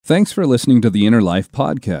Thanks for listening to the Inner Life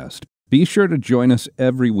Podcast. Be sure to join us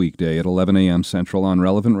every weekday at 11 a.m. Central on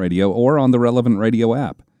Relevant Radio or on the Relevant Radio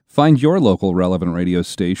app. Find your local Relevant Radio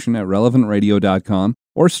station at relevantradio.com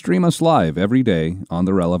or stream us live every day on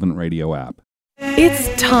the Relevant Radio app.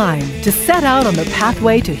 It's time to set out on the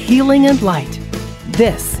pathway to healing and light.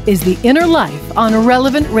 This is The Inner Life on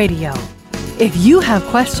Relevant Radio. If you have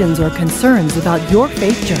questions or concerns about your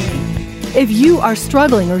faith journey, if you are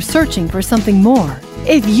struggling or searching for something more,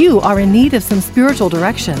 if you are in need of some spiritual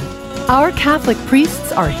direction, our Catholic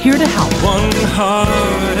priests are here to help. One heart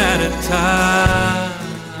at a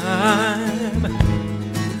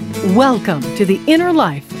time. Welcome to The Inner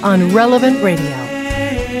Life on Relevant Radio.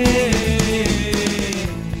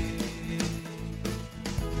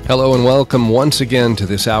 Hello and welcome once again to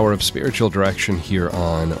this hour of spiritual direction here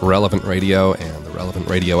on Relevant Radio and the Relevant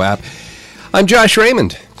Radio app. I'm Josh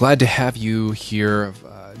Raymond. Glad to have you here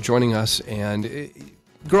joining us. And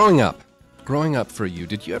growing up for you,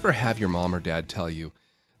 did you ever have your mom or dad tell you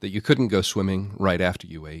that you couldn't go swimming right after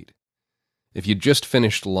you ate? If you just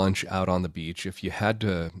finished lunch out on the beach, if you had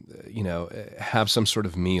to, have some sort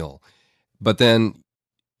of meal, but then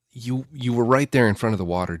you were right there in front of the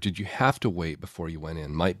water, did you have to wait before you went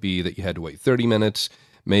in? Might be that you had to wait 30 minutes,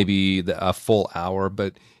 maybe a full hour,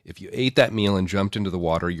 but if you ate that meal and jumped into the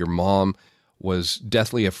water, your mom was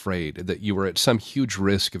deathly afraid that you were at some huge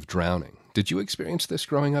risk of drowning. Did you experience this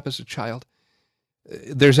growing up as a child?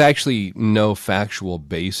 There's actually no factual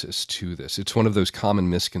basis to this. It's one of those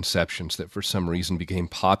common misconceptions that for some reason became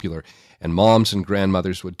popular, and moms and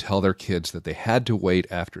grandmothers would tell their kids that they had to wait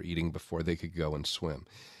after eating before they could go and swim.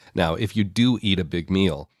 Now, if you do eat a big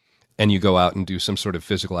meal and you go out and do some sort of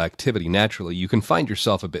physical activity, naturally, you can find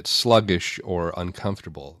yourself a bit sluggish or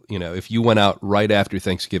uncomfortable. If you went out right after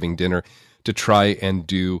Thanksgiving dinner to try and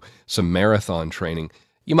do some marathon training,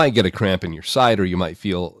 you might get a cramp in your side, or you might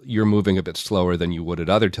feel you're moving a bit slower than you would at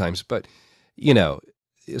other times. But,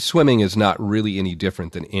 swimming is not really any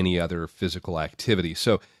different than any other physical activity.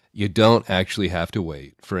 So you don't actually have to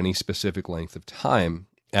wait for any specific length of time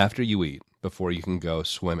after you eat before you can go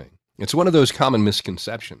swimming. It's one of those common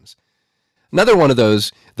misconceptions. Another one of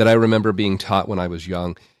those that I remember being taught when I was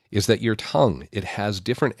young is that your tongue, it has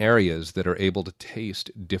different areas that are able to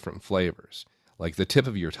taste different flavors. Like the tip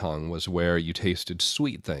of your tongue was where you tasted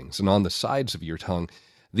sweet things, and on the sides of your tongue,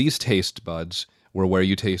 these taste buds were where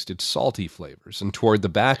you tasted salty flavors, and toward the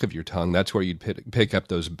back of your tongue, that's where you'd pick up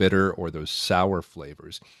those bitter or those sour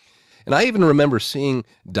flavors. And I even remember seeing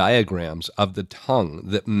diagrams of the tongue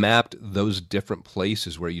that mapped those different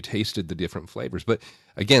places where you tasted the different flavors. But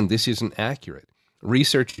again, this isn't accurate.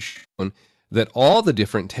 Research has shown that all the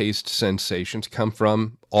different taste sensations come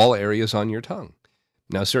from all areas on your tongue.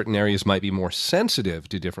 Now, certain areas might be more sensitive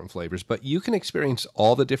to different flavors, but you can experience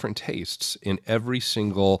all the different tastes in every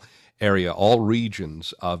single area, all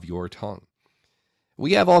regions of your tongue.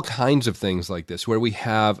 We have all kinds of things like this where we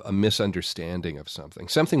have a misunderstanding of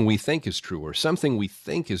something we think is true or something we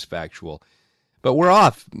think is factual, but we're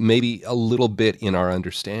off maybe a little bit in our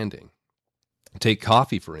understanding. Take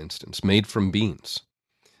coffee, for instance, made from beans.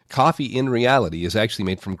 Coffee, in reality, is actually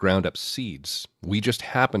made from ground-up seeds. We just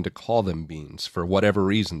happen to call them beans for whatever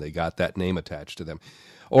reason they got that name attached to them.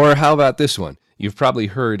 Or how about this one? You've probably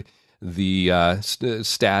heard the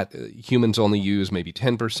stat, humans only use maybe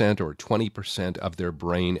 10% or 20% of their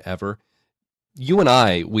brain ever. You and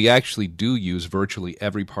I, we actually do use virtually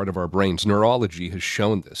every part of our brains. Neurology has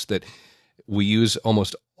shown this, that we use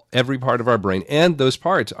almost every part of our brain, and those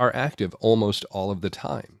parts are active almost all of the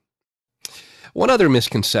time. One other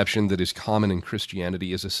misconception that is common in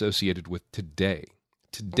Christianity is associated with today.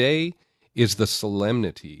 Today is the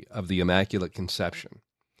solemnity of the Immaculate Conception.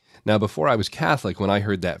 Now, before I was Catholic, when I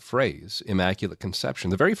heard that phrase, Immaculate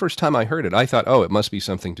Conception, the very first time I heard it, I thought, it must be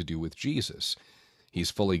something to do with Jesus.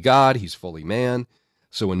 He's fully God, he's fully man.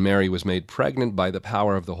 So when Mary was made pregnant by the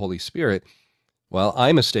power of the Holy Spirit, well,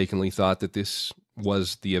 I mistakenly thought that this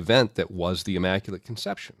was the event that was the Immaculate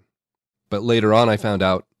Conception. But later on, I found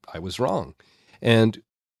out I was wrong. And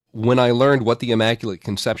when I learned what the Immaculate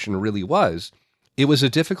Conception really was, it was a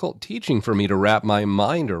difficult teaching for me to wrap my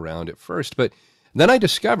mind around at first. But then I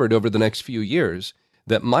discovered over the next few years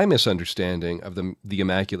that my misunderstanding of the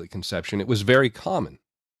Immaculate Conception, it was very common.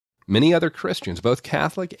 Many other Christians, both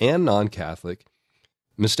Catholic and non-Catholic,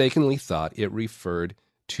 mistakenly thought it referred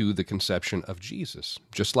to the conception of Jesus,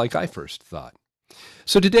 just like I first thought.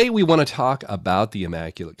 So today we want to talk about the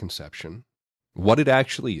Immaculate Conception, what it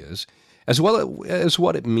actually is, as well as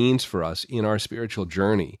what it means for us in our spiritual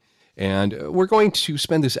journey. And we're going to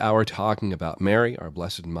spend this hour talking about Mary, our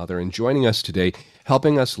Blessed Mother, and joining us today,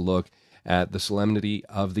 helping us look at the Solemnity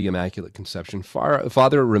of the Immaculate Conception.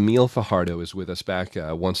 Father Ramil Fajardo is with us back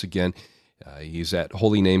once again. He's at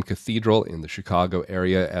Holy Name Cathedral in the Chicago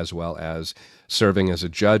area, as well as serving as a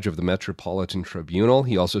judge of the Metropolitan Tribunal.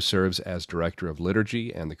 He also serves as director of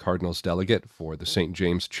liturgy and the Cardinal's delegate for the St.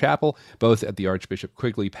 James Chapel, both at the Archbishop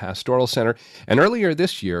Quigley Pastoral Center. And earlier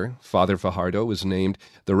this year, Father Fajardo was named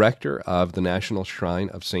the rector of the National Shrine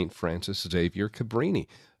of St. Francis Xavier Cabrini.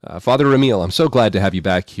 Father Ramil, I'm so glad to have you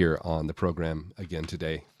back here on the program again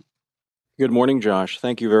today. Good morning, Josh.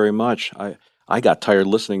 Thank you very much. I got tired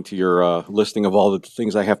listening to your listing of all the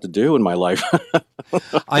things I have to do in my life.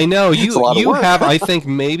 I know you work. have, I think,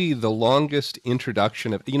 maybe the longest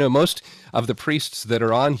introduction of, most of the priests that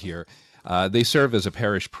are on here, they serve as a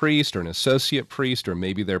parish priest or an associate priest, or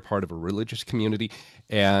maybe they're part of a religious community.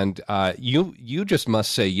 And you just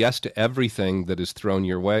must say yes to everything that is thrown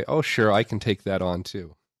your way. Oh, sure, I can take that on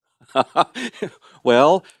too.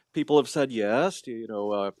 Well, people have said yes.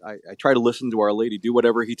 I try to listen to Our Lady, do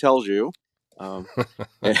whatever he tells you. And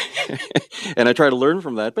I try to learn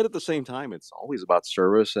from that. But at the same time, it's always about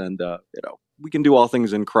service. And, we can do all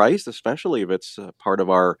things in Christ, especially if it's part of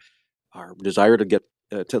our desire to get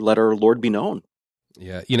to let our Lord be known.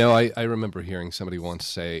 Yeah. I remember hearing somebody once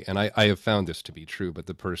say, and I have found this to be true, but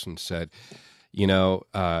the person said,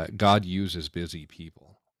 God uses busy people.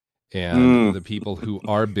 And the people who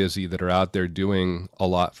are busy, that are out there doing a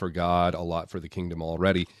lot for God, a lot for the kingdom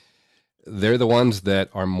already, they're the ones that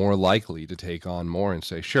are more likely to take on more and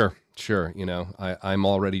say, sure, I'm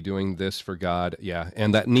already doing this for God. Yeah,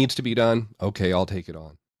 and that needs to be done. Okay, I'll take it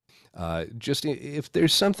on. Just if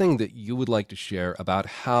there's something that you would like to share about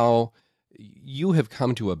how you have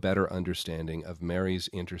come to a better understanding of Mary's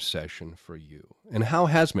intercession for you, and how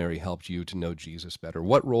has Mary helped you to know Jesus better?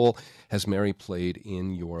 What role has Mary played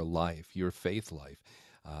in your life, your faith life,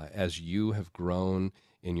 as you have grown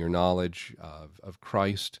in your knowledge of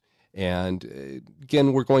Christ? And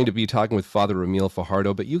again, we're going to be talking with Father Ramil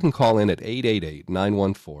Fajardo, but you can call in at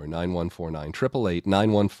 888-914-9149,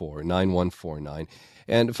 888-914-9149.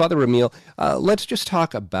 And Father Ramil, let's just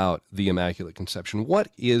talk about the Immaculate Conception.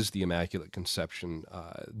 What is the Immaculate Conception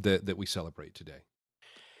that we celebrate today?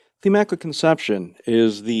 The Immaculate Conception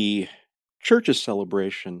is the Church's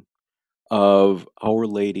celebration of Our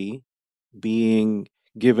Lady being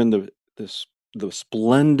given the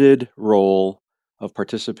splendid role of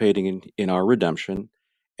participating in our redemption,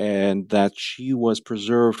 and that she was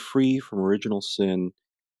preserved free from original sin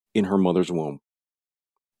in her mother's womb.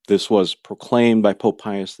 This was proclaimed by Pope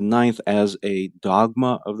Pius IX as a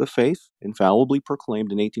dogma of the faith, infallibly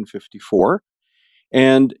proclaimed in 1854,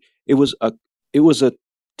 and it was a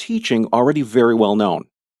teaching already very well known.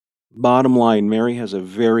 Bottom line, Mary has a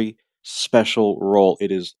very special role.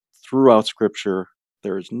 It is throughout Scripture.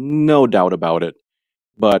 There is no doubt about it,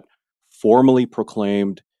 but formally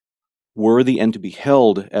proclaimed worthy and to be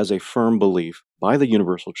held as a firm belief by the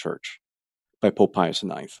Universal Church, by Pope Pius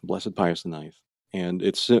IX, Blessed Pius IX. And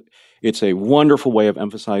it's a wonderful way of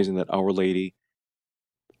emphasizing that Our Lady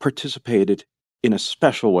participated in a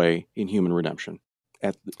special way in human redemption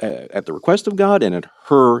at the request of God and at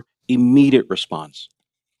her immediate response.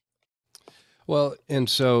 Well, and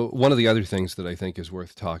so one of the other things that I think is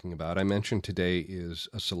worth talking about, I mentioned today, is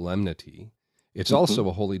a solemnity. It's also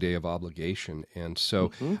a holy day of obligation. And so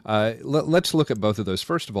let's look at both of those.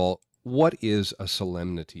 First of all, what is a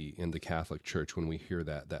solemnity in the Catholic Church when we hear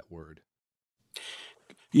that word?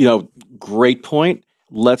 Great point.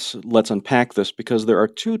 Let's unpack this, because there are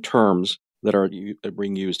two terms that are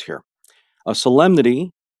being used here. A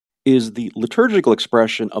solemnity is the liturgical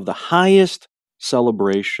expression of the highest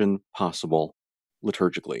celebration possible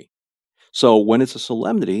liturgically. So when it's a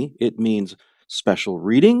solemnity, it means special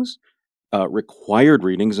readings, required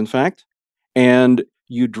readings, in fact, and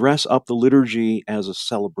you dress up the liturgy as a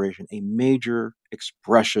celebration, a major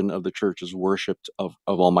expression of the Church's worship of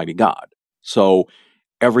Almighty God. So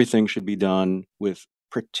everything should be done with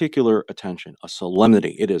particular attention. A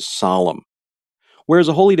solemnity, it is solemn. Whereas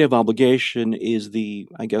a holy day of obligation is the,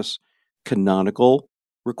 canonical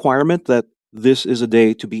requirement that this is a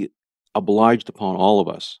day to be obliged upon all of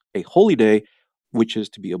us. A holy day which is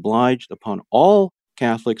to be obliged upon all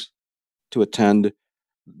Catholics to attend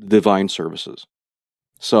divine services.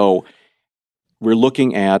 So we're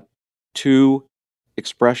looking at two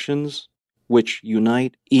expressions which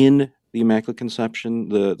unite in the Immaculate Conception,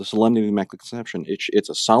 the Solemnity of the Immaculate Conception. It's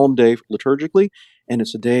a solemn day liturgically, and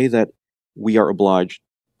it's a day that we are obliged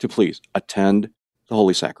to please attend the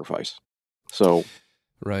Holy Sacrifice. So,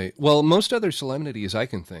 right. Well, most other solemnities I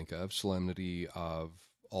can think of, Solemnity of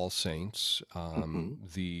All Saints,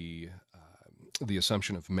 the the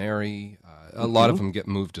Assumption of Mary. A lot of them get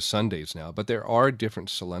moved to Sundays now, but there are different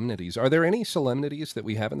solemnities. Are there any solemnities that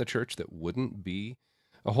we have in the church that wouldn't be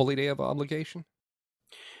a holy day of obligation?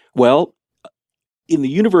 Well, in the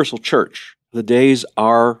universal church, the days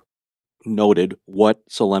are noted what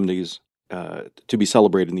solemnities to be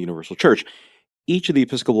celebrated in the universal church. Each of the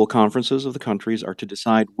Episcopal conferences of the countries are to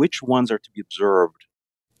decide which ones are to be observed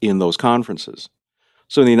in those conferences.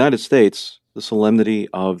 So in the United States, the solemnity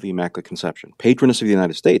of the Immaculate Conception, patroness of the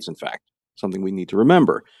United States, in fact, something we need to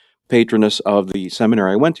remember, patroness of the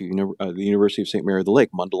seminary I went to, the University of St. Mary of the Lake,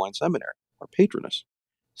 Mundelein Seminary, our patroness.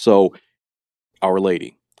 So Our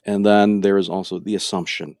Lady. And then there is also the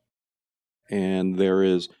Assumption, and there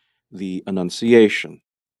is the Annunciation,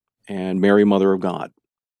 and Mary, Mother of God.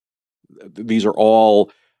 These are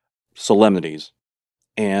all solemnities,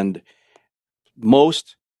 and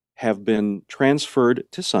most have been transferred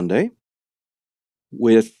to Sunday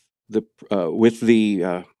with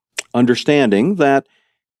the understanding that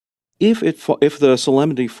if the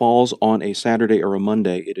solemnity falls on a Saturday or a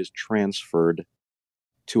Monday, it is transferred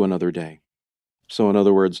to another day. So, in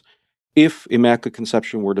other words, if Immaculate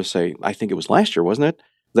Conception were to say, I think it was last year, wasn't it,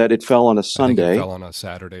 that it fell on a Sunday? I think it fell on a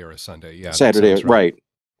Saturday or a Sunday. Yeah, Saturday, that sounds right.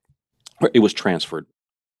 It was transferred.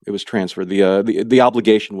 It was transferred. The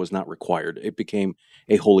obligation was not required. It became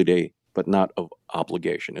a holy day, but not of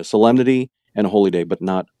obligation. A solemnity and a holy day, but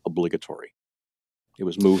not obligatory. It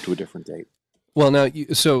was moved to a different date. Well, now,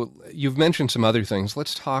 so you've mentioned some other things.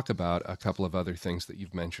 Let's talk about a couple of other things that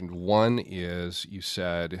you've mentioned. One is you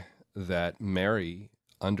said that Mary,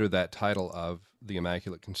 under that title of the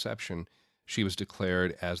Immaculate Conception, she was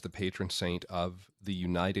declared as the patron saint of the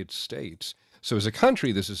United States. So as a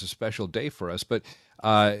country, this is a special day for us. But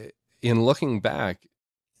in looking back,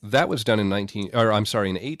 that was done in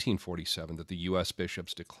 1847 that the U.S.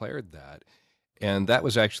 bishops declared that. And that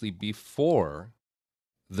was actually before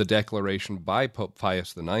the declaration by Pope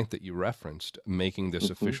Pius IX that you referenced, making this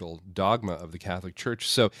official dogma of the Catholic Church.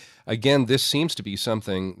 So again, this seems to be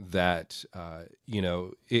something that,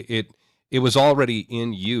 it was already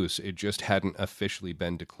in use. It just hadn't officially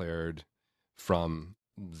been declared from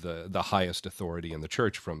the highest authority in the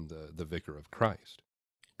church, from the Vicar of Christ.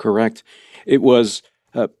 Correct. It was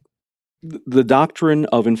the doctrine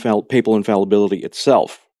of papal infallibility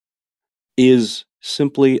itself is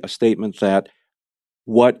simply a statement that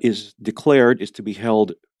what is declared is to be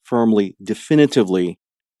held firmly, definitively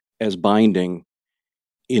as binding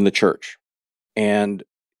in the church. And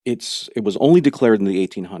it was only declared in the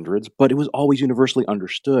 1800s, but it was always universally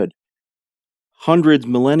understood. Hundreds,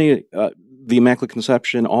 millennia, the Immaculate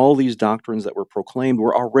Conception, all these doctrines that were proclaimed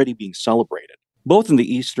were already being celebrated, both in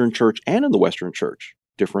the Eastern Church and in the Western Church.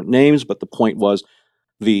 Different names, but the point was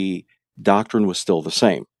the doctrine was still the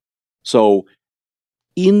same. So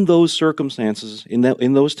in those circumstances,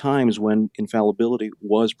 in those times when infallibility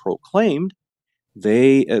was proclaimed,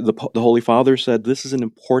 the Holy Father said this is an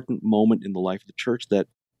important moment in the life of the church that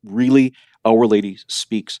really Our Lady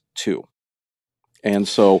speaks to. And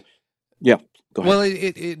so, yeah, go ahead. Well,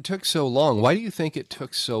 it took so long. Why do you think it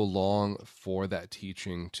took so long for that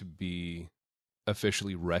teaching to be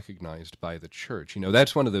officially recognized by the church?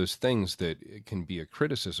 That's one of those things that can be a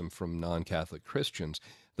criticism from non-Catholic Christians.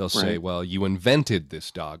 They'll say, well, you invented this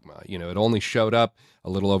dogma. It only showed up a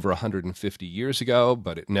little over 150 years ago,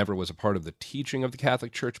 but it never was a part of the teaching of the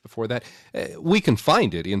Catholic Church before that. We can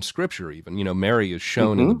find it in Scripture even. Mary is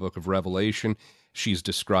shown in the book of Revelation. She's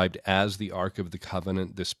described as the Ark of the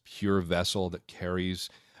Covenant, this pure vessel that carries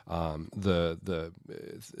the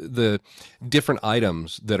different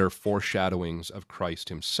items that are foreshadowings of Christ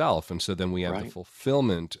himself. And so then we have the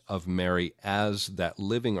fulfillment of Mary as that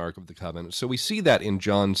living Ark of the Covenant. So we see that in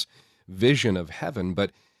John's vision of heaven.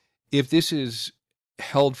 But if this is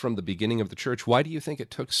held from the beginning of the church, why do you think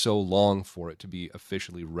it took so long for it to be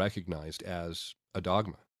officially recognized as a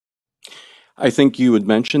dogma? I think you had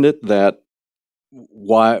mentioned it, that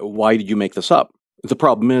why did you make this up? The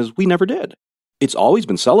problem is we never did. It's always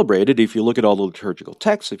been celebrated. If you look at all the liturgical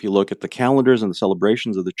texts, if you look at the calendars and the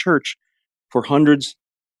celebrations of the church, for hundreds,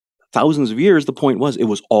 thousands of years, the point was it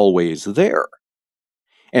was always there.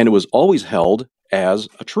 And it was always held as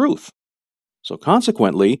a truth. So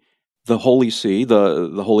consequently, the Holy See,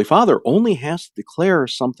 the Holy Father, only has to declare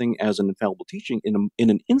something as an infallible teaching in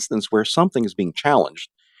an instance where something is being challenged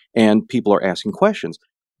and people are asking questions.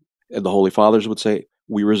 And the Holy Fathers would say,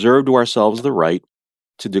 we reserve to ourselves the right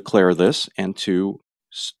to declare this and to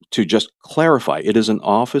just clarify. It is an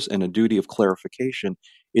office and a duty of clarification.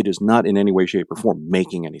 It is not in any way, shape, or form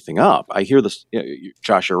making anything up. I hear this,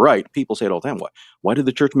 Josh, you're right. People say it all the time. Why did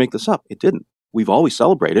the church make this up? It didn't. We've always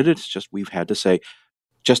celebrated it. It's just we've had to say,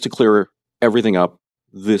 just to clear everything up.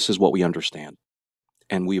 This is what we understand.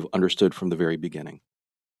 And we've understood from the very beginning.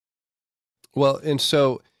 Well, and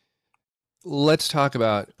so let's talk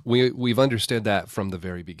about, we've understood that from the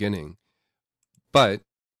very beginning, but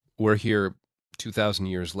we're here 2,000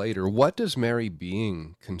 years later. What does Mary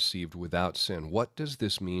being conceived without sin, what does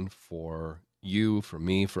this mean for you, for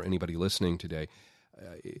me, for anybody listening today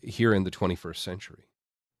here in the 21st century?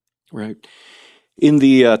 Right. In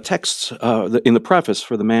the texts, in the preface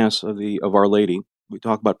for the Mass of Our Lady, we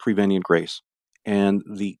talk about prevenient grace and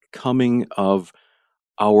the coming of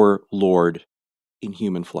our Lord in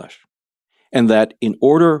human flesh. And that in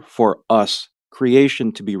order for us,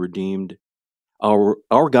 creation, to be redeemed,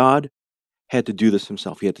 our God had to do this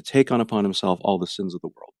himself. He had to take on upon himself all the sins of the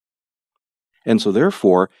world. And so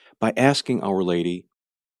therefore, by asking Our Lady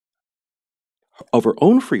of her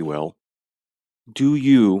own free will, do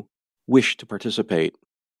you wish to participate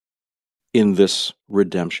in this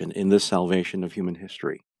redemption, in this salvation of human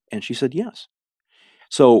history? And she said yes.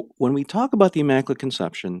 So when we talk about the Immaculate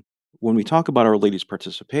Conception, when we talk about Our Lady's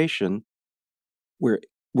participation, we're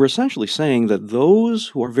essentially saying that those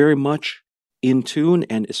who are very much in tune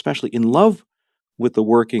and especially in love with the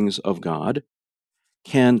workings of God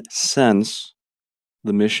can sense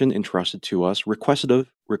the mission entrusted to us, requested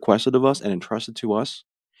of us and entrusted to us,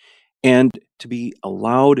 and to be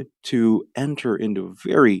allowed to enter into a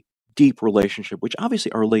very deep relationship, which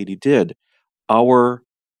obviously Our Lady did. Our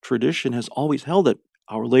tradition has always held that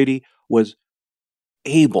Our Lady was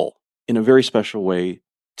able, in a very special way,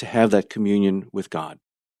 to have that communion with God.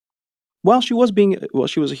 While she was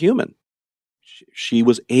a human, she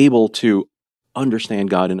was able to understand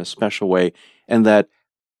God in a special way, and that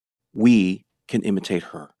we can imitate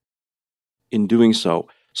her in doing so.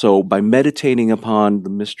 So by meditating upon the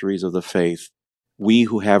mysteries of the faith, we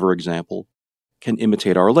who have her example can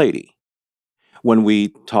imitate Our Lady. When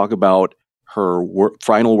we talk about her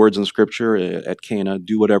final words in Scripture at Cana,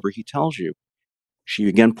 do whatever he tells you, she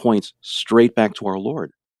again points straight back to our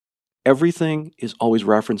Lord. Everything is always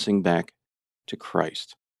referencing back to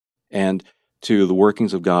Christ and to the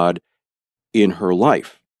workings of God in her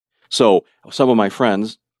life. So some of my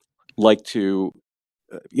friends like to,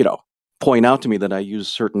 point out to me that I use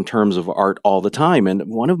certain terms of art all the time. And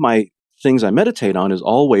one of my things I meditate on is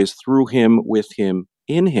always through him, with him,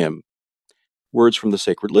 in him, words from the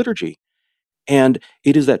sacred liturgy. And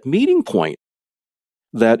it is that meeting point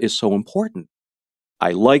that is so important.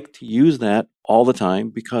 I like to use that all the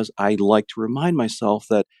time because I like to remind myself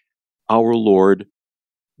that our Lord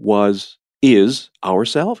is our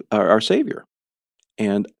Savior.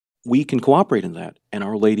 And we can cooperate in that. And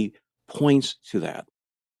Our Lady points to that.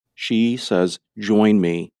 She says, join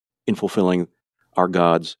me in fulfilling our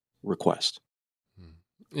God's request.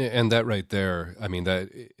 And that right there, I mean, that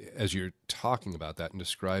as you're talking about that and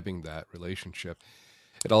describing that relationship,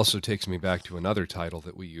 it also takes me back to another title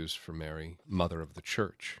that we use for Mary, Mother of the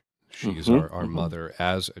Church. She's our mother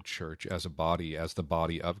as a church, as a body, as the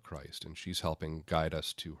body of Christ, and she's helping guide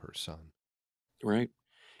us to her Son. Right.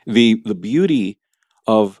 The beauty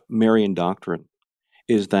of Marian doctrine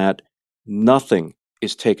is that nothing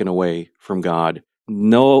is taken away from God.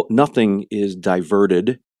 Nothing is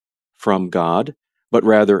diverted from God, but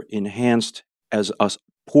rather enhanced as us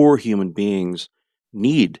poor human beings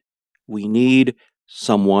need. We need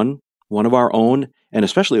someone, one of our own, and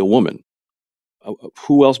especially a woman.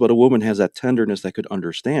 Who else but a woman has that tenderness that could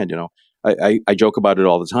understand? I joke about it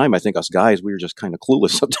all the time. I think us guys, we're just kind of clueless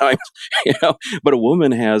sometimes, But a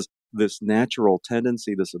woman has this natural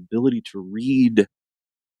tendency, this ability to read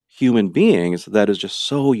human beings that is just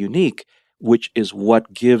so unique, which is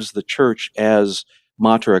what gives the church as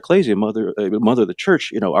Mater Ecclesiae, mother of the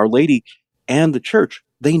church, Our Lady and the church,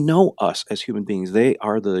 they know us as human beings. They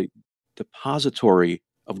are the depository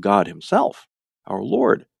of God himself, our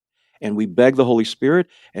Lord. And we beg the Holy Spirit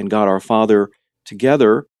and God our Father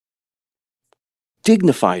together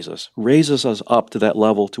dignifies us, raises us up to that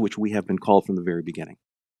level to which we have been called from the very beginning.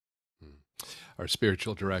 Our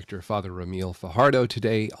spiritual director, Father Ramil Fajardo,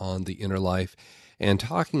 today on The Inner Life, and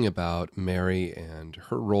talking about Mary and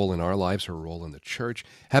her role in our lives, her role in the church,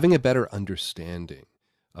 having a better understanding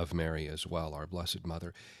of Mary as well, our Blessed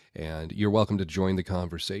Mother. And you're welcome to join the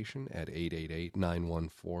conversation at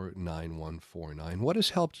 888-914-9149. What has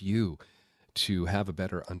helped you to have a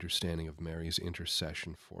better understanding of Mary's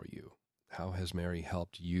intercession for you? How has Mary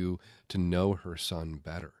helped you to know her Son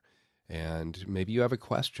better? And maybe you have a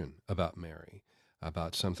question about Mary.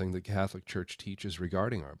 about something the Catholic Church teaches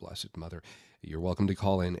regarding our Blessed Mother, you're welcome to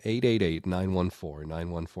call in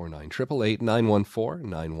 888-914-9149,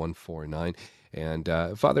 888-914-9149. And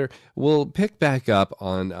Father, we'll pick back up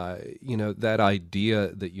on that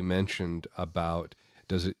idea that you mentioned about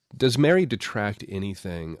does Mary detract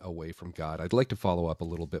anything away from God? I'd like to follow up a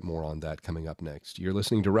little bit more on that coming up next. You're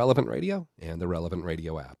listening to Relevant Radio and the Relevant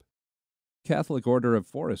Radio app. Catholic Order of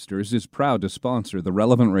Foresters is proud to sponsor the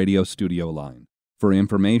Relevant Radio studio line. For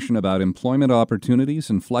information about employment opportunities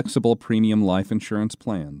and flexible premium life insurance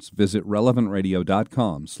plans, visit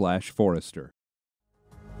relevantradio.com/forester.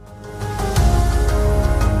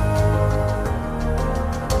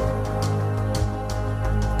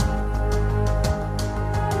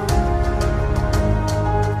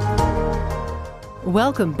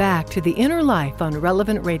 Welcome back to The Inner Life on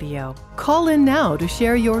Relevant Radio. Call in now to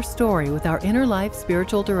share your story with our Inner Life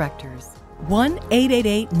spiritual directors.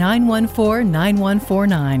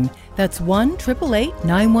 1-888-914-9149. That's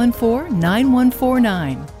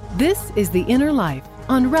 1-888-914-9149. This is The Inner Life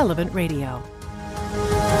on Relevant Radio.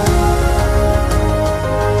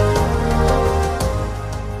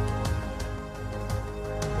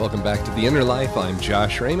 Welcome back to The Inner Life. I'm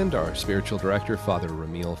Josh Raymond, our spiritual director, Father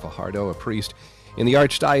Ramil Fajardo, a priest in the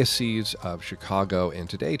Archdiocese of Chicago, and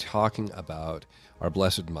today talking about our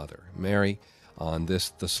Blessed Mother, Mary, on the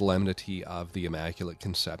solemnity of the Immaculate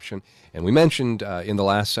Conception. And we mentioned in the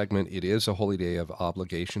last segment, it is a holy day of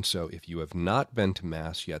obligation, so if you have not been to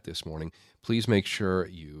Mass yet this morning, please make sure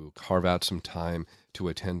you carve out some time to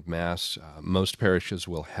attend Mass. Most parishes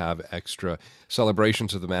will have extra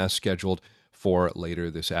celebrations of the Mass scheduled for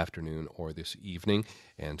later this afternoon or this evening,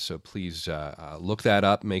 and so please look that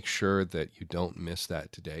up. Make sure that you don't miss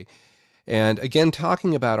that today. And again,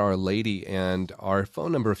 talking about Our Lady, and our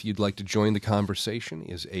phone number, if you'd like to join the conversation,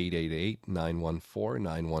 is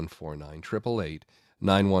 888-914-9149,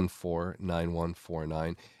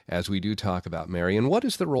 888-914-9149, as we do talk about Mary. And what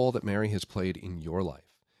is the role that Mary has played in your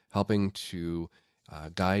life, helping to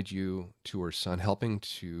guide you to her Son, helping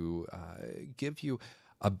to give you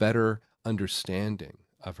a better understanding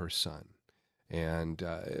of her Son? And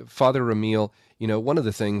Father Ramil, one of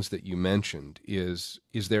the things that you mentioned is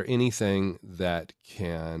there anything that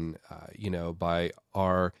can, by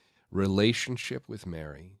our relationship with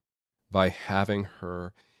Mary, by having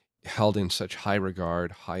her held in such high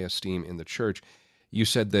regard, high esteem in the Church, you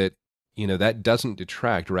said that, that doesn't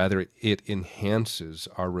detract, rather it enhances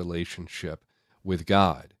our relationship with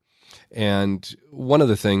God. And one of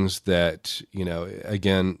the things that,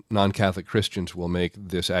 again, non-Catholic Christians will make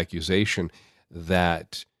this accusation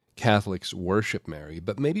that Catholics worship Mary,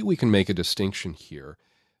 but maybe we can make a distinction here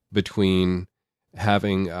between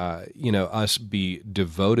having, us be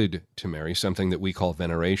devoted to Mary, something that we call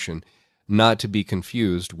veneration, not to be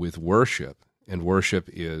confused with worship, and worship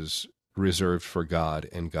is reserved for God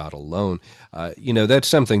and God alone. That's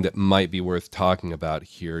something that might be worth talking about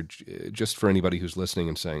here, just for anybody who's listening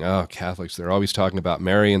and saying, oh, Catholics, they're always talking about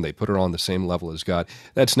Mary and they put her on the same level as God.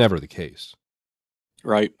 That's never the case.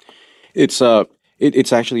 Right. It's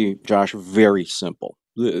actually, Josh, very simple.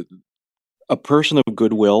 A person of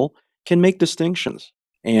goodwill can make distinctions,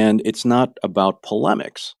 and it's not about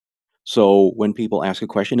polemics. So when people ask a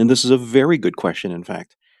question, and this is a very good question, in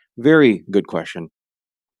fact, very good question,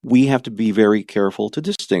 we have to be very careful to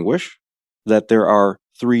distinguish that there are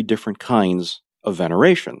three different kinds of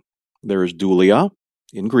veneration. There is dulia,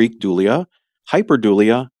 in Greek, dulia,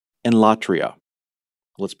 hyperdulia, and latria.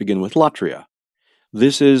 Let's begin with latria.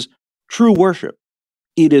 This is true worship.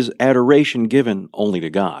 It is adoration given only to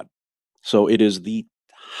God. So it is the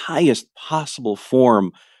highest possible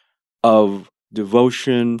form of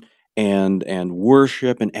devotion and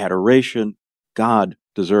worship and adoration. God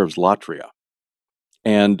deserves latria.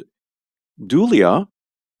 And dulia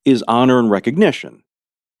is honor and recognition.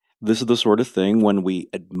 This is the sort of thing when we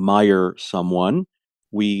admire someone,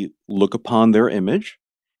 we look upon their image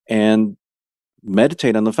and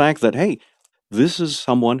meditate on the fact that, hey, this is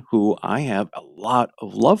someone who I have a lot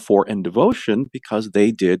of love for and devotion because they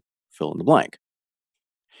did fill in the blank.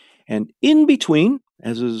 And in between,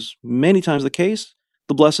 as is many times the case,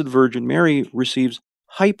 the Blessed Virgin Mary receives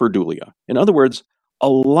hyperdulia. In other words, a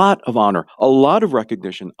lot of honor, a lot of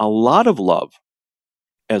recognition, a lot of love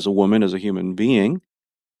as a woman, as a human being,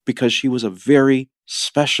 because she was a very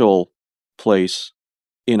special place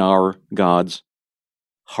in our God's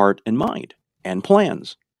heart and mind and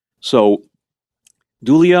plans. So,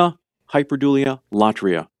 dulia, hyperdulia,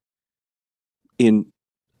 latria, in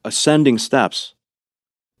ascending steps,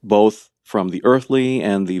 both from the earthly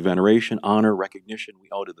and the veneration, honor, recognition we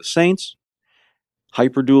owe to the saints.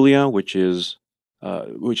 Hyperdulia, which is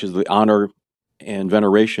the honor and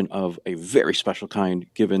veneration of a very special kind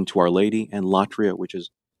given to Our Lady, and latria, which is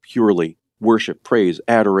purely worship, praise,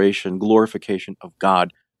 adoration, glorification of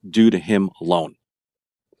God due to Him alone.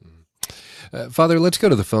 Father, let's go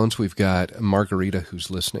to the phones. We've got Margarita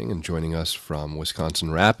who's listening and joining us from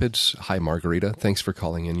Wisconsin Rapids. Hi, Margarita. Thanks for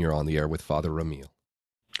calling in. You're on the air with Father Ramil.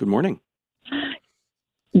 Good morning.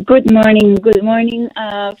 Good morning. Good morning,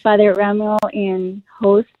 Father Ramil and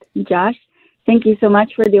host Josh. Thank you so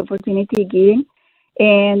much for the opportunity given.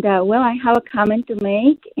 And, I have a comment to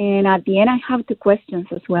make, and at the end I have two questions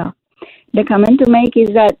as well. The comment to make is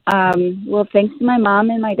that, thanks to my mom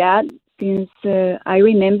and my dad, since I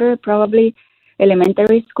remember probably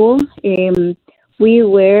elementary school, we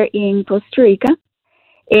were in Costa Rica,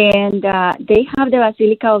 and they have the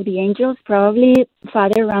Basilica of the Angels. Probably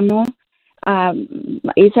Father Ramil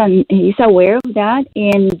is aware of that,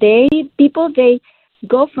 and they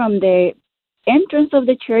go from the entrance of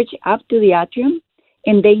the church up to the atrium,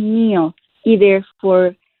 and they kneel either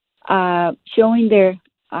for showing their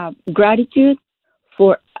gratitude,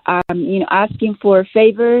 for asking for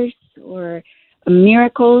favors or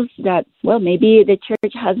miracles that maybe the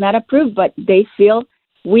church has not approved, but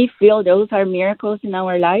we feel those are miracles in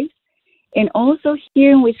our lives. And also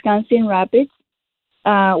here in Wisconsin Rapids,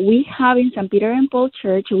 we have in St. Peter and Paul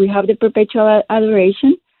Church, we have the perpetual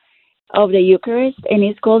adoration of the Eucharist, and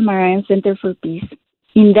it's called Marian Center for Peace.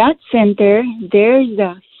 In that center, there's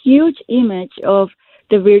a huge image of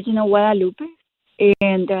the Virgin of Guadalupe,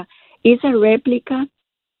 and it's a replica,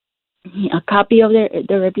 a copy of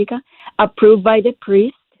the replica, approved by the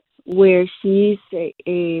priest, where she's her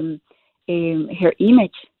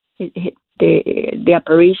image, the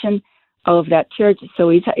apparition of that church. So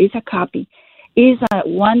it's a copy. It's a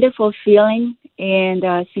wonderful feeling, and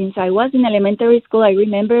since I was in elementary school, I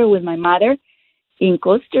remember with my mother in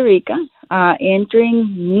Costa Rica,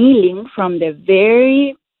 kneeling from the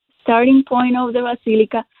very starting point of the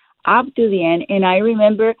Basilica up to the end, and I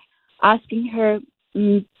remember asking her,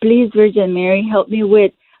 please, Virgin Mary, help me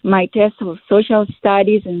with my test of social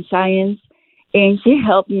studies and science, and she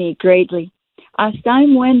helped me greatly. As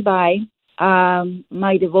time went by,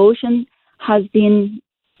 my devotion has been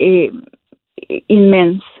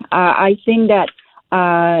immense. I think that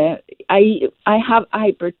I have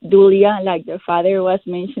hyperdulia, like the Father was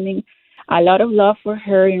mentioning, a lot of love for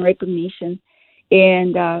her in recognition,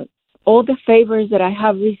 and all the favors that I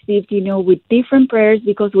have received, with different prayers,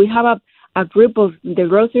 because we have a group of the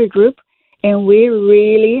Rosary group, and we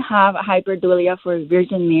really have hyperdulia for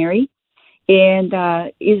Virgin Mary, and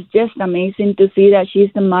it's just amazing to see that she's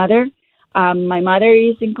the mother. My mother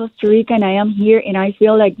is in Costa Rica, and I am here, and I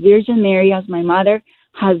feel like Virgin Mary, as my mother,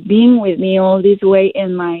 has been with me all this way,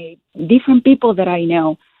 and my different people that I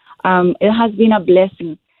know. It has been a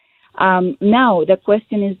blessing. Now, the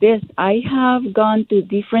question is this. I have gone to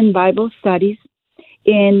different Bible studies,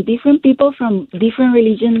 and different people from different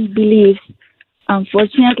religion beliefs,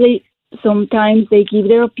 unfortunately, sometimes they give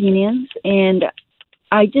their opinions, and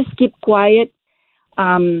I just keep quiet,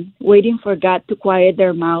 waiting for God to quiet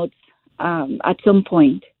their mouths at some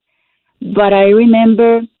point. But I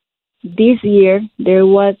remember this year, there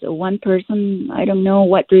was one person, I don't know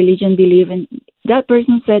what religion believe in, that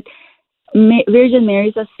person said, Virgin Mary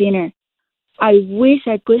is a sinner. I wish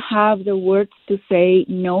I could have the words to say,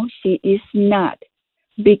 no, she is not,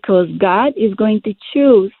 because God is going to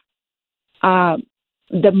choose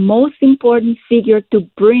the most important figure to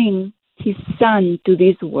bring his son to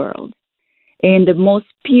this world, and the most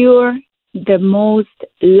pure, the most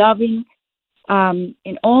loving,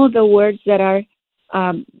 and all the words that are,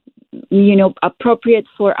 appropriate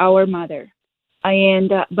for our mother.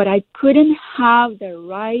 But I couldn't have the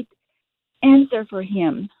right answer for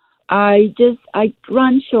him. I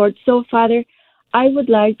run short. So, Father, I would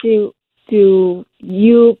like you to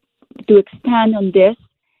expand on this,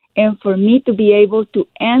 and for me to be able to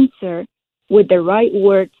answer with the right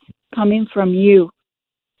words coming from you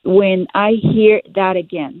when I hear that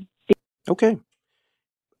again. Okay.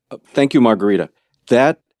 Thank you, Margarita.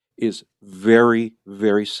 That is very,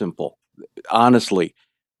 very simple. Honestly,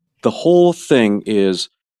 the whole thing is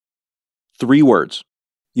 3 words.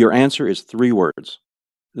 Your answer is 3 words.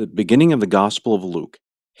 The beginning of the Gospel of Luke.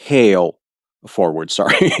 Hail,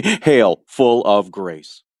 hail, full of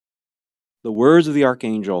grace. The words of the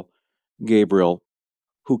Archangel Gabriel,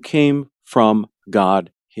 who came from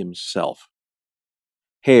God himself.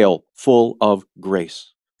 Hail, full of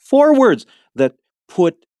grace. 4 words that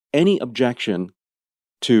put any objection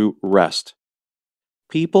to rest.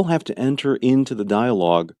 People have to enter into the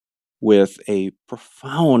dialogue with a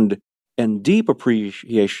profound and deep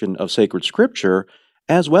appreciation of sacred scripture,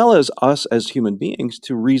 as well as us as human beings,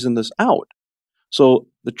 to reason this out. So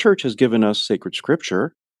the church has given us sacred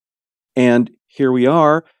scripture, and here we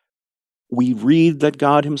are. We read that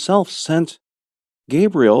God himself sent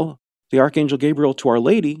Gabriel, the Archangel Gabriel, to Our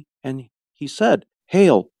Lady, and he said,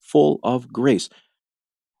 "Hail, full of grace."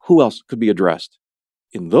 Who else could be addressed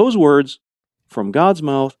in those words from God's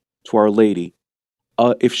mouth to Our Lady,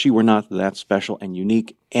 if she were not that special and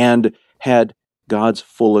unique and had God's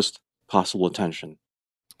fullest possible attention?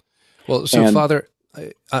 Well, so And Father,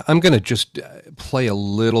 I'm going to just play a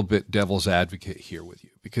little bit devil's advocate here with you,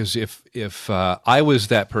 because if I was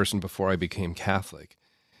that person before I became Catholic,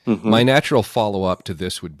 my natural follow-up to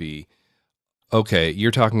this would be, okay,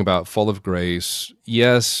 you're talking about full of grace.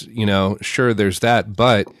 Yes, sure, there's that,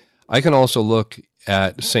 but I can also look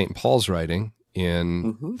at St. Paul's writing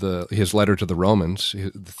in his letter to the Romans,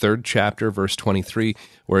 the 3rd chapter, verse 23,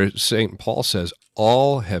 where St. Paul says,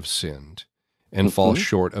 all have sinned and fall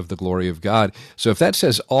short of the glory of God. So if that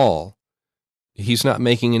says all, he's not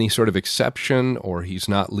making any sort of exception, or he's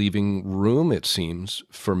not leaving room, it seems,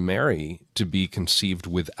 for Mary to be conceived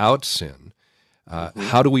without sin.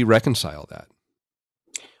 How do we reconcile that?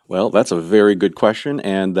 Well, that's a very good question,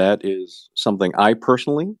 and that is something I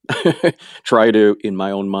personally try to, in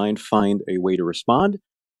my own mind, find a way to respond.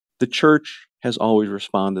 The Church has always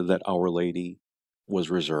responded that Our Lady was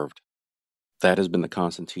reserved. That has been the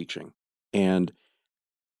constant teaching. And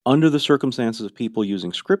under the circumstances of people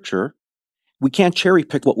using Scripture, we can't cherry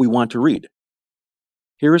pick what we want to read.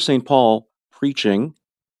 Here is St. Paul preaching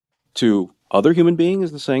to other human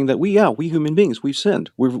beings and saying that we human beings, we've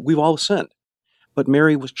sinned. We've all sinned. But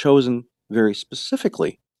Mary was chosen very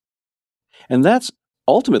specifically. And that's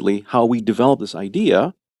ultimately how we develop this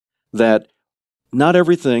idea that not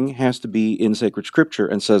everything has to be in sacred scripture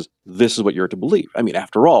and says, this is what you're to believe. I mean,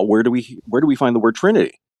 after all, where do we find the word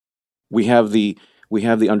Trinity? We have the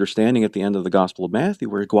understanding at the end of the Gospel of Matthew,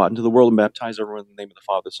 where you go out into the world and baptize everyone in the name of the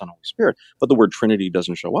Father, the Son, and Holy Spirit. But the word Trinity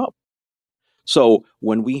doesn't show up. So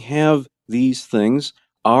when we have these things,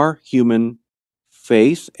 our human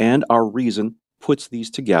faith and our reason puts these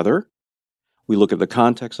together. We look at the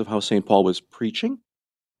context of how St. Paul was preaching,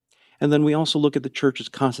 and then we also look at the Church's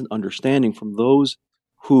constant understanding from those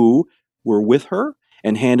who were with her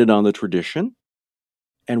and handed on the tradition,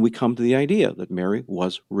 and we come to the idea that Mary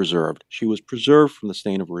was reserved. She was preserved from the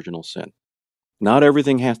stain of original sin. Not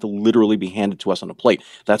everything has to literally be handed to us on a plate.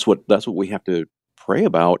 That's what we have to pray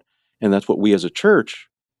about, and that's what we as a Church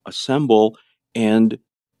assemble and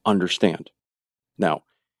understand. Now,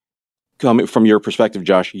 coming from your perspective,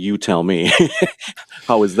 Josh, you tell me,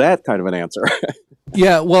 how is that kind of an answer?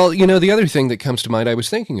 Yeah, well, the other thing that comes to mind, I was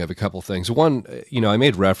thinking of a couple things. One, I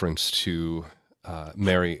made reference to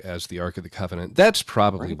Mary as the Ark of the Covenant. That's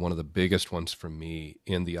probably one of the biggest ones for me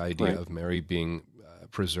in the idea of Mary being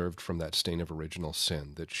preserved from that stain of original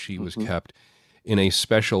sin, that she was kept in a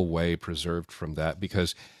special way preserved from that,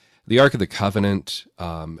 because the Ark of the Covenant,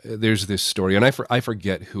 there's this story, and I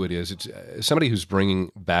forget who it is. It's somebody who's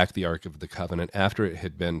bringing back the Ark of the Covenant after it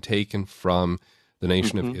had been taken from the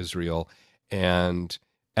nation of Israel, and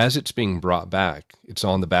as it's being brought back, it's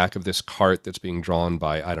on the back of this cart that's being drawn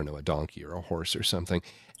by, I don't know, a donkey or a horse or something,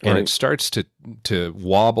 and it starts to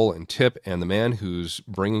wobble and tip, and the man who's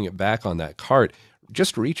bringing it back on that cart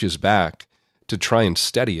just reaches back to try and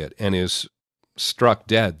steady it, and is struck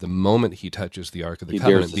dead the moment he touches the Ark of the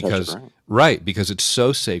Covenant, because it's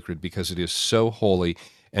so sacred, because it is so holy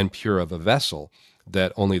and pure of a vessel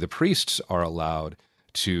that only the priests are allowed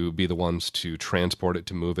to be the ones to transport it,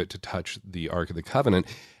 to move it, to touch the Ark of the Covenant.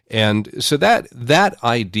 And so that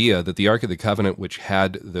idea that the Ark of the Covenant, which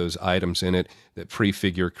had those items in it that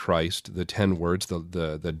prefigure Christ, the 10 words,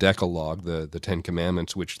 the Decalogue, the 10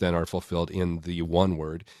 Commandments, which then are fulfilled in the one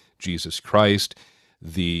word, Jesus Christ,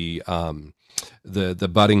 the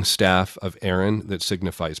budding staff of Aaron that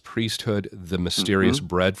signifies priesthood, the mysterious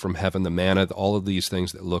bread from heaven, the manna, all of these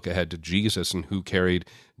things that look ahead to Jesus and who carried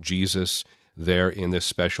Jesus there in this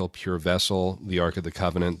special pure vessel, the Ark of the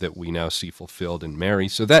Covenant that we now see fulfilled in Mary.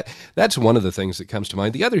 So that's one of the things that comes to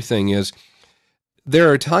mind. The other thing is,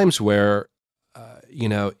 there are times where,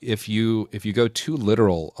 if you go too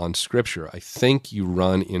literal on Scripture, I think you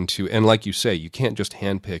run into, and like you say, you can't just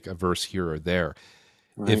handpick a verse here or there.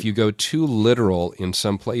 Right. If you go too literal in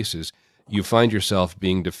some places, you find yourself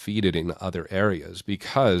being defeated in other areas,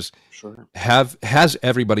 because has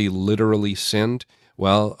everybody literally sinned?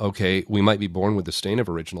 Well, okay, we might be born with the stain of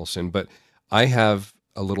original sin, but I have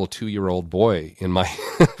a little 2-year-old boy in my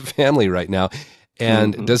family right now,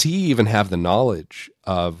 and does he even have the knowledge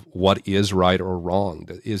of what is right or wrong?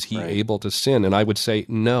 Is he able to sin? And I would say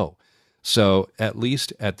no. So at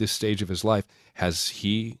least at this stage of his life, has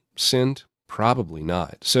he sinned? probably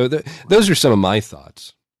not. So those are some of my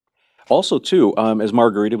thoughts. Also, too, as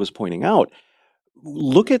Margarita was pointing out,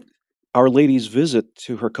 look at Our Lady's visit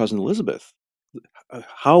to her cousin Elizabeth.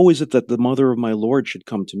 How is it that the mother of my Lord should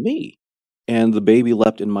come to me? And the baby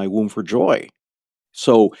leapt in my womb for joy.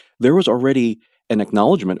 So there was already an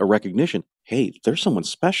acknowledgement, a recognition. Hey, there's someone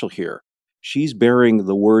special here. She's bearing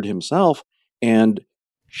the Word himself, and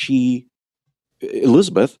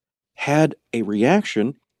Elizabeth, had a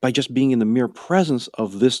reaction by just being in the mere presence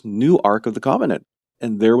of this new Ark of the Covenant.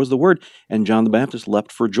 And there was the Word, and John the Baptist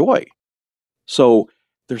leapt for joy. So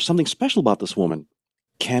there's something special about this woman.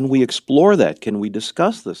 Can we explore that? Can we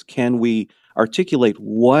discuss this? Can we articulate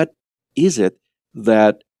what is it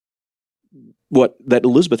that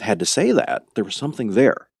Elizabeth had to say that? There was something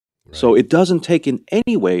there. Right. So it doesn't take in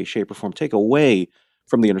any way, shape, or form, take away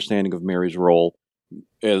from the understanding of Mary's role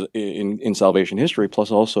as in salvation history, plus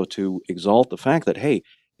also to exalt the fact that, hey,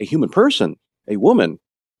 a human person, a woman,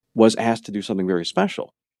 was asked to do something very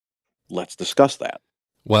special. Let's discuss that.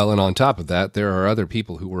 Well, and on top of that, there are other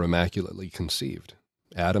people who were immaculately conceived.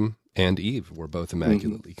 Adam and Eve were both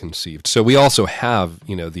immaculately conceived. So we also have,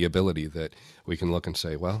 the ability that we can look and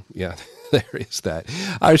say, well, yeah, there is that.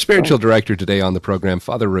 Our spiritual director today on the program,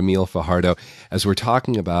 Father Ramil Fajardo, as we're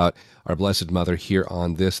talking about our Blessed Mother here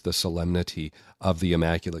on the Solemnity of the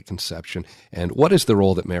Immaculate Conception, and what is the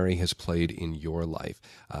role that Mary has played in your life.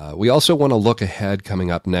 We also want to look ahead, coming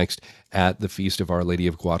up next, at the Feast of Our Lady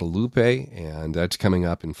of Guadalupe, and that's coming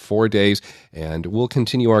up in 4 days, and we'll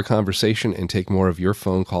continue our conversation and take more of your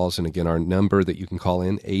phone calls. And again, our number that you can call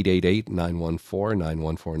in,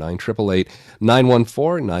 888-914-9149,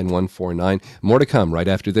 888-914-9149. More to come right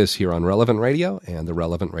after this here on Relevant Radio and the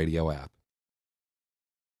Relevant Radio app.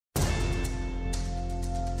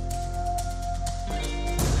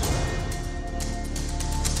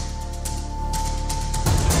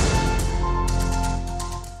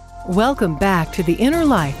 Welcome back to The Inner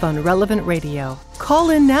Life on Relevant Radio.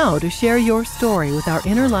 Call in now to share your story with our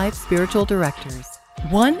Inner Life spiritual directors.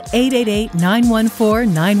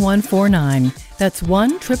 1-888-914-9149. That's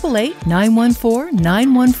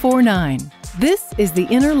 1-888-914-9149. This is The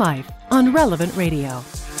Inner Life on Relevant Radio.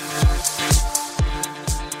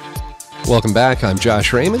 Welcome back. I'm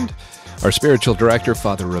Josh Raymond. Our spiritual director,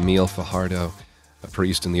 Father Ramil Fajardo, a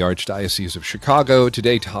priest in the Archdiocese of Chicago,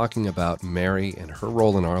 today talking about Mary and her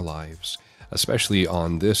role in our lives, especially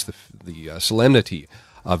on the Solemnity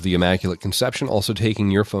of the Immaculate Conception. Also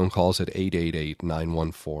taking your phone calls at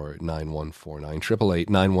 888-914-9149,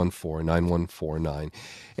 888-914-9149.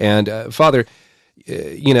 And Father,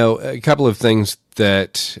 a couple of things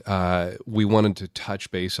that we wanted to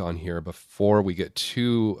touch base on here before we get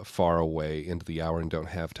too far away into the hour and don't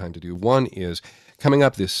have time to do. One is coming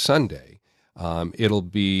up this Sunday. It'll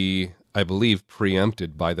be, I believe,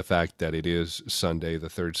 preempted by the fact that it is Sunday,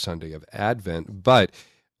 the third Sunday of Advent, but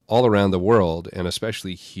all around the world, and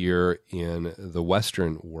especially here in the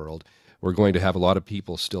Western world, we're going to have a lot of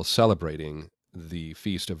people still celebrating the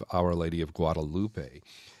Feast of Our Lady of Guadalupe.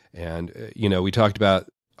 And, we talked about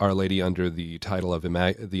Our Lady under the title of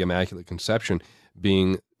the Immaculate Conception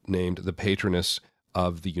being named the patroness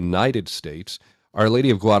of the United States. Our Lady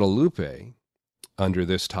of Guadalupe, under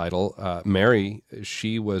this title, Mary,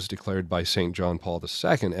 she was declared by St. John Paul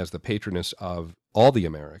II as the patroness of all the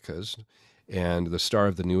Americas and the star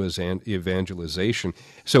of the new evangelization.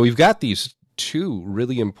 So we've got these two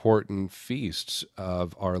really important feasts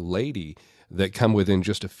of Our Lady that come within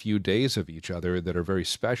just a few days of each other that are very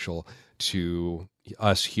special to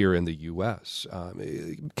us here in the U.S.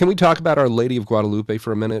 Can we talk about Our Lady of Guadalupe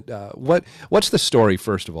for a minute? What's the story,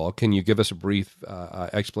 first of all? Can you give us a brief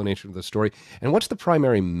explanation of the story? And what's the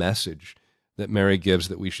primary message that Mary gives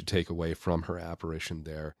that we should take away from her apparition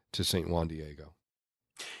there to St. Juan Diego?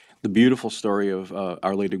 The beautiful story of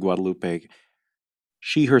Our Lady of Guadalupe,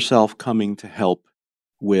 she herself coming to help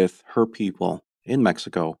with her people in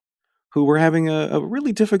Mexico who were having a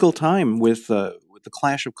really difficult time with the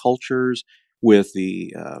clash of cultures, with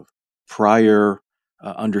the prior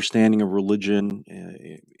understanding of religion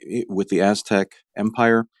with the Aztec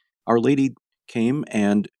Empire. Our Lady came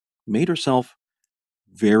and made herself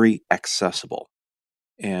very accessible,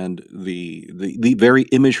 and the very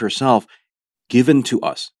image herself given to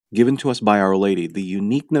us by Our Lady. The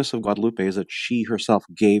uniqueness of Guadalupe is that she herself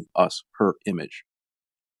gave us her image,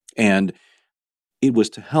 and it was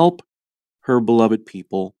to help her beloved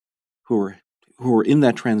people who were in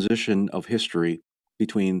that transition of history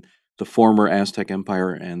between the former Aztec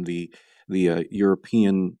Empire and the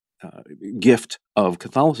European gift of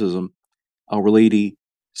Catholicism. Our Lady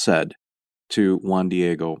said to Juan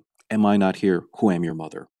Diego, "Am I not here, who am your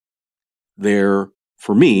mother?" There,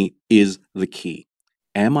 for me, is the key.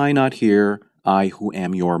 Am I not here, I who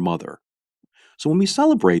am your mother? So when we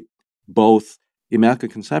celebrate both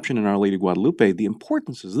Immaculate Conception and Our Lady of Guadalupe, the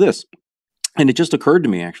importance is this. And it just occurred to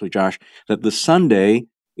me, actually, Josh, that the Sunday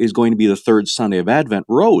is going to be the third Sunday of Advent,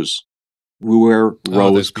 Rose. We wear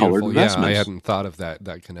rose-colored vestments. Yeah, I hadn't thought of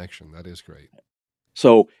that connection. That is great.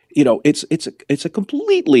 So, it's a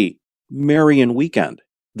completely Marian weekend.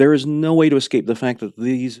 There is no way to escape the fact that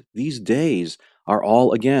these days are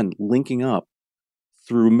all, again, linking up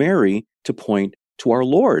through Mary to point to our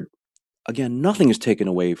Lord. Again, nothing is taken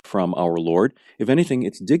away from our Lord. If anything,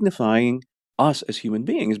 it's dignifying us as human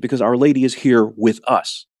beings because Our Lady is here with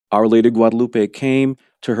us. Our Lady of Guadalupe came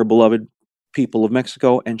to her beloved people of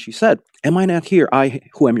Mexico and she said, am I not here, I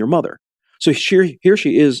who am your mother? So here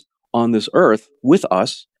she is on this earth with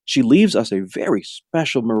us. She leaves us a very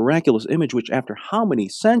special, miraculous image, which after how many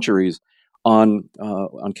centuries on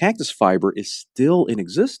cactus fiber is still in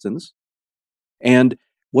existence. And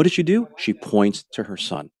what does she do? She points to her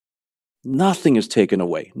son. Nothing is taken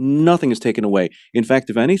away. Nothing is taken away. In fact,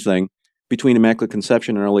 if anything, between Immaculate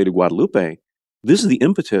Conception and Our Lady of Guadalupe, this is the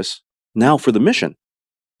impetus now for the mission.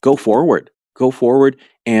 Go forward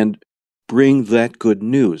and bring that good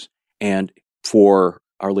news. And for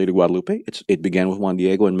Our Lady of Guadalupe, it began with Juan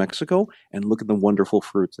Diego in Mexico, and look at the wonderful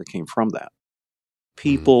fruits that came from that.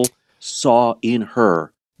 People saw in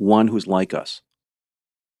her one who's like us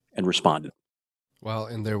and responded. Well,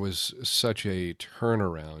 and there was such a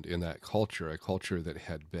turnaround in that culture, a culture that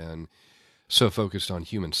had been so focused on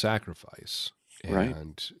human sacrifice. Right.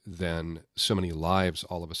 And then so many lives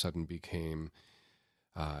all of a sudden became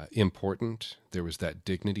important. There was that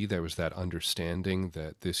dignity, there was that understanding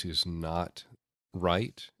that this is not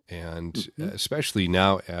right. And especially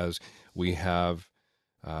now as we have,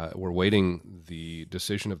 we're waiting the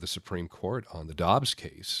decision of the Supreme Court on the Dobbs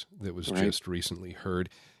case that was just recently heard.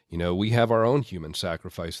 We have our own human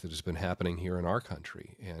sacrifice that has been happening here in our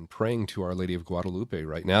country, and praying to Our Lady of Guadalupe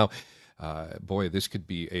right now. Boy, this could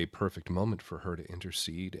be a perfect moment for her to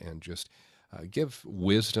intercede and just give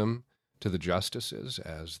wisdom to the justices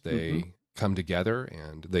as they come together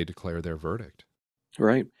and they declare their verdict.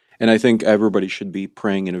 Right. And I think everybody should be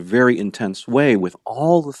praying in a very intense way with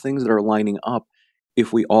all the things that are lining up.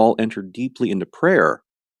 If we all enter deeply into prayer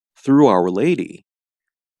through Our Lady,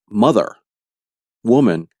 Mother,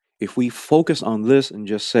 Woman, if we focus on this and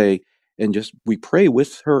just say, we pray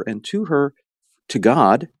with her and to her, to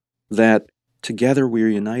God, that together we are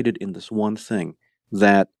united in this one thing,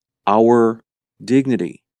 that our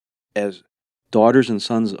dignity as daughters and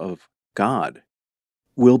sons of God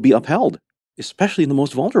will be upheld, especially in the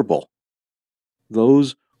most vulnerable,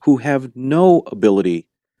 those who have no ability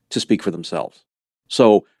to speak for themselves.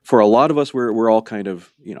 So for a lot of us, we're all kind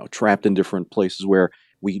of, trapped in different places where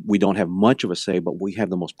we don't have much of a say, but we have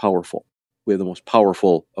the most powerful. We have the most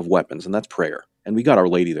powerful of weapons, and that's prayer. And we got Our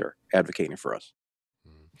Lady there advocating for us.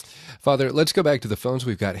 Father, let's go back to the phones.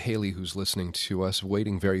 We've got Haley who's listening to us,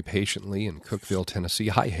 waiting very patiently in Cookeville, Tennessee.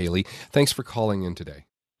 Hi, Haley. Thanks for calling in today.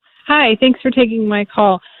 Hi, thanks for taking my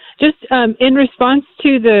call. Just in response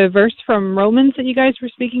to the verse from Romans that you guys were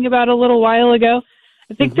speaking about a little while ago,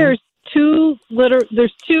 I think there's two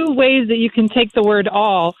ways that you can take the word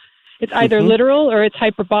all. It's either literal or it's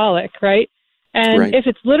hyperbolic, right? And if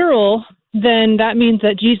it's literal, then that means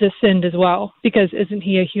that Jesus sinned as well, because isn't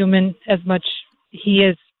he a human as much? He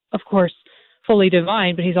is, of course, fully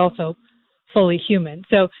divine, but he's also fully human.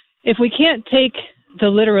 So if we can't take the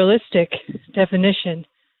literalistic definition,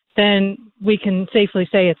 then we can safely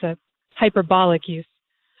say it's a hyperbolic use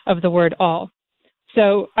of the word all.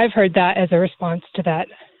 So I've heard that as a response to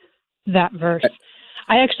that verse.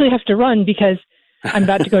 I actually have to run because I'm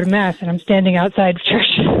about to go to Mass and I'm standing outside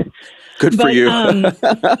church. Good for you.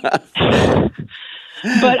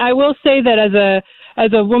 But I will say that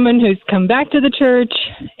as a woman who's come back to the church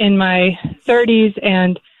in my 30s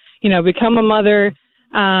and, become a mother,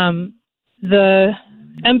 the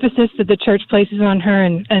emphasis that the church places on her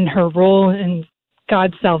and her role in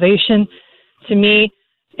God's salvation, to me,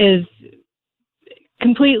 is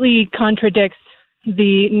completely contradicts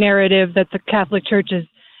the narrative that the Catholic Church is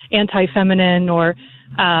anti-feminine or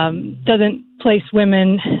doesn't place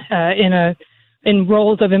women in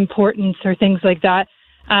roles of importance or things like that.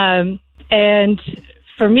 And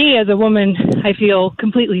for me as a woman, I feel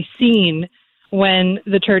completely seen when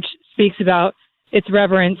the church speaks about its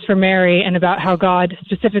reverence for Mary and about how God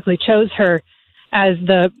specifically chose her as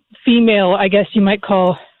the female, I guess you might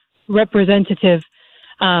call, representative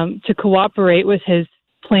to cooperate with his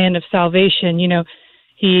plan of salvation.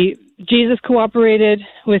 Jesus cooperated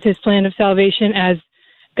with his plan of salvation as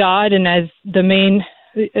God and as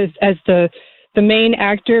the the main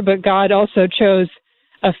actor, but God also chose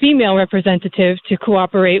a female representative to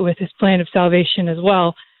cooperate with his plan of salvation as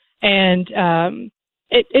well. And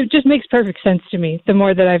it just makes perfect sense to me the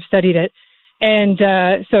more that I've studied it. And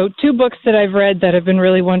so 2 books that I've read that have been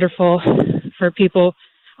really wonderful for people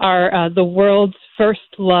are The World's First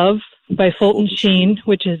Love by Fulton Sheen,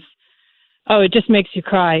 which is, it just makes you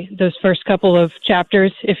cry, those first couple of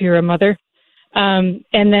chapters if you're a mother. And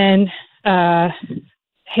then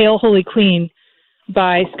Hail, Holy Queen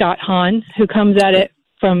by Scott Hahn, who comes at it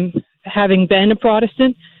from having been a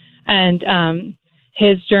Protestant, and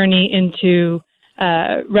his journey into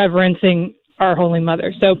reverencing our Holy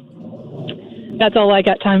Mother. So that's all I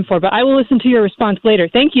got time for, but I will listen to your response later.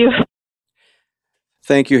 Thank you.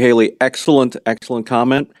 Thank you, Haley. Excellent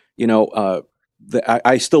comment.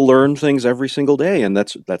 I still learn things every single day, and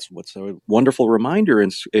that's what's a wonderful reminder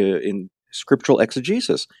in scriptural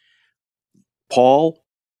exegesis. Paul,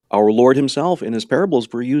 our Lord himself, in his parables,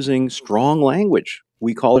 were using strong language.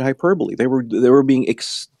 We call it hyperbole. They were being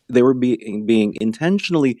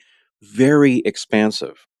intentionally very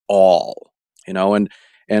expansive.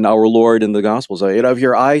 And our Lord in the Gospels, if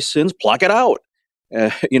your eye sins, pluck it out.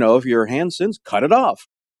 If your hand sins, cut it off.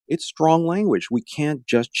 It's strong language. We can't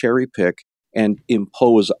just cherry pick and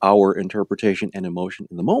impose our interpretation and emotion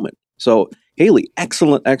in the moment. So, Haley,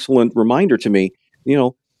 excellent reminder to me.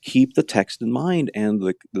 Keep the text in mind and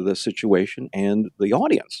the situation and the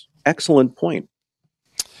audience. Excellent point.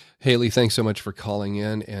 Haley, thanks so much for calling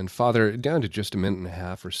in. And Father, down to just a minute and a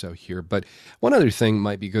half or so here, but one other thing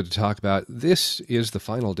might be good to talk about. This is the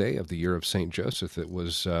final day of the year of St. Joseph that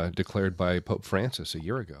was declared by Pope Francis a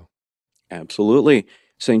year ago. Absolutely.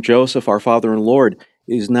 St. Joseph, our Father and Lord,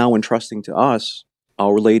 is now entrusting to us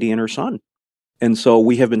Our Lady and her Son. And so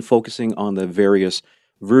we have been focusing on the various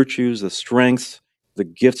virtues, the strengths, the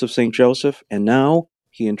gifts of St. Joseph, and now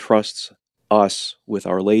he entrusts us with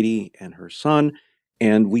Our Lady and her Son.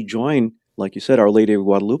 And we join, like you said, Our Lady of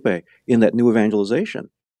Guadalupe in that new evangelization.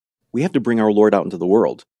 We have to bring our Lord out into the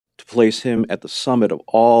world to place him at the summit of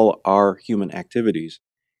all our human activities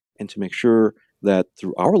and to make sure that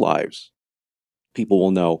through our lives, people will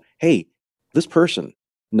know, hey, this person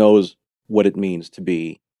knows what it means to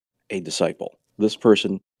be a disciple. This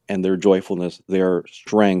person and their joyfulness, their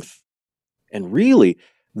strength, and really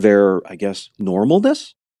their,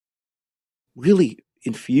 normalness really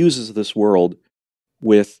infuses this world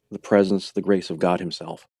with the presence, the grace of God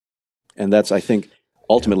himself. And that's, I think,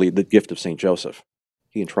 ultimately the gift of St. Joseph.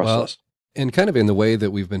 He entrusts us. And kind of in the way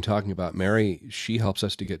that we've been talking about Mary, she helps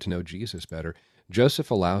us to get to know Jesus better. Joseph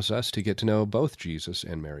allows us to get to know both Jesus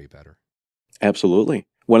and Mary better. Absolutely.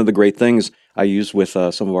 One of the great things I use with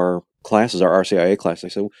some of our classes, our RCIA class, I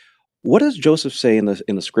say, what does Joseph say in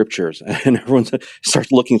the scriptures? And everyone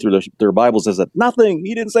starts looking through their Bibles and says, nothing.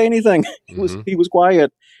 He didn't say anything. He was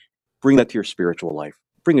quiet. Bring that to your spiritual life.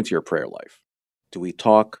 Bring it to your prayer life. Do we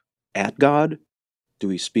talk at God? Do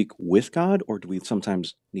we speak with God? Or do we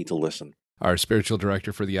sometimes need to listen? Our spiritual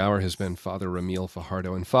director for the hour has been Father Ramil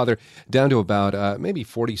Fajardo. And Father, down to about maybe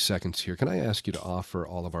 40 seconds here, can I ask you to offer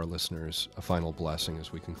all of our listeners a final blessing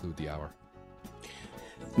as we conclude the hour?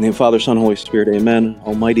 In the name of Father, Son, Holy Spirit, amen.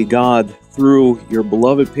 Almighty God, through your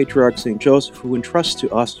beloved patriarch St. Joseph, who entrusts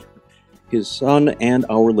to us his Son and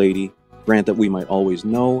Our Lady, grant that we might always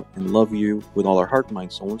know and love you with all our heart,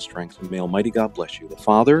 mind, soul, and strength. And may Almighty God bless you, the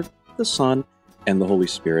Father, the Son, and the Holy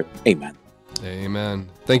Spirit. Amen. Amen.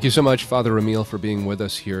 Thank you so much, Father Ramil, for being with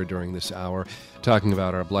us here during this hour, talking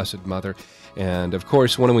about our Blessed Mother. And, of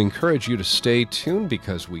course, want to encourage you to stay tuned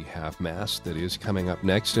because we have Mass that is coming up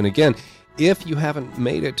next. And, again, if you haven't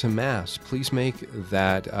made it to Mass, please make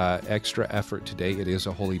that extra effort today. It is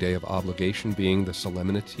a holy day of obligation, being the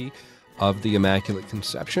solemnity of the Immaculate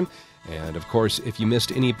Conception. And, of course, if you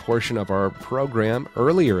missed any portion of our program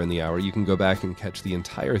earlier in the hour, you can go back and catch the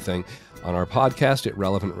entire thing on our podcast at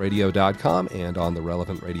relevantradio.com and on the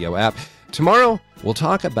Relevant Radio app. Tomorrow, we'll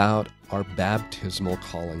talk about our baptismal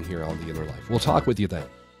calling here on The Inner Life. We'll talk with you then.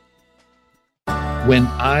 When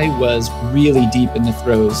I was really deep in the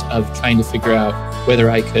throes of trying to figure out whether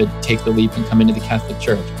I could take the leap and come into the Catholic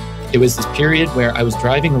Church, it was this period where I was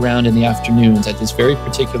driving around in the afternoons at this very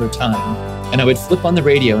particular time, and I would flip on the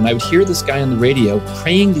radio, and I would hear this guy on the radio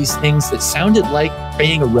praying these things that sounded like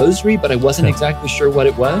praying a rosary, but I wasn't exactly sure what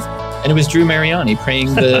it was. And it was Drew Mariani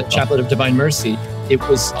praying the Chaplet of Divine Mercy. It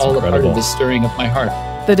was all incredible. A part of the stirring of my heart.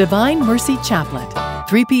 The Divine Mercy Chaplet,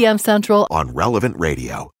 3 p.m. Central on Relevant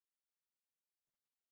Radio.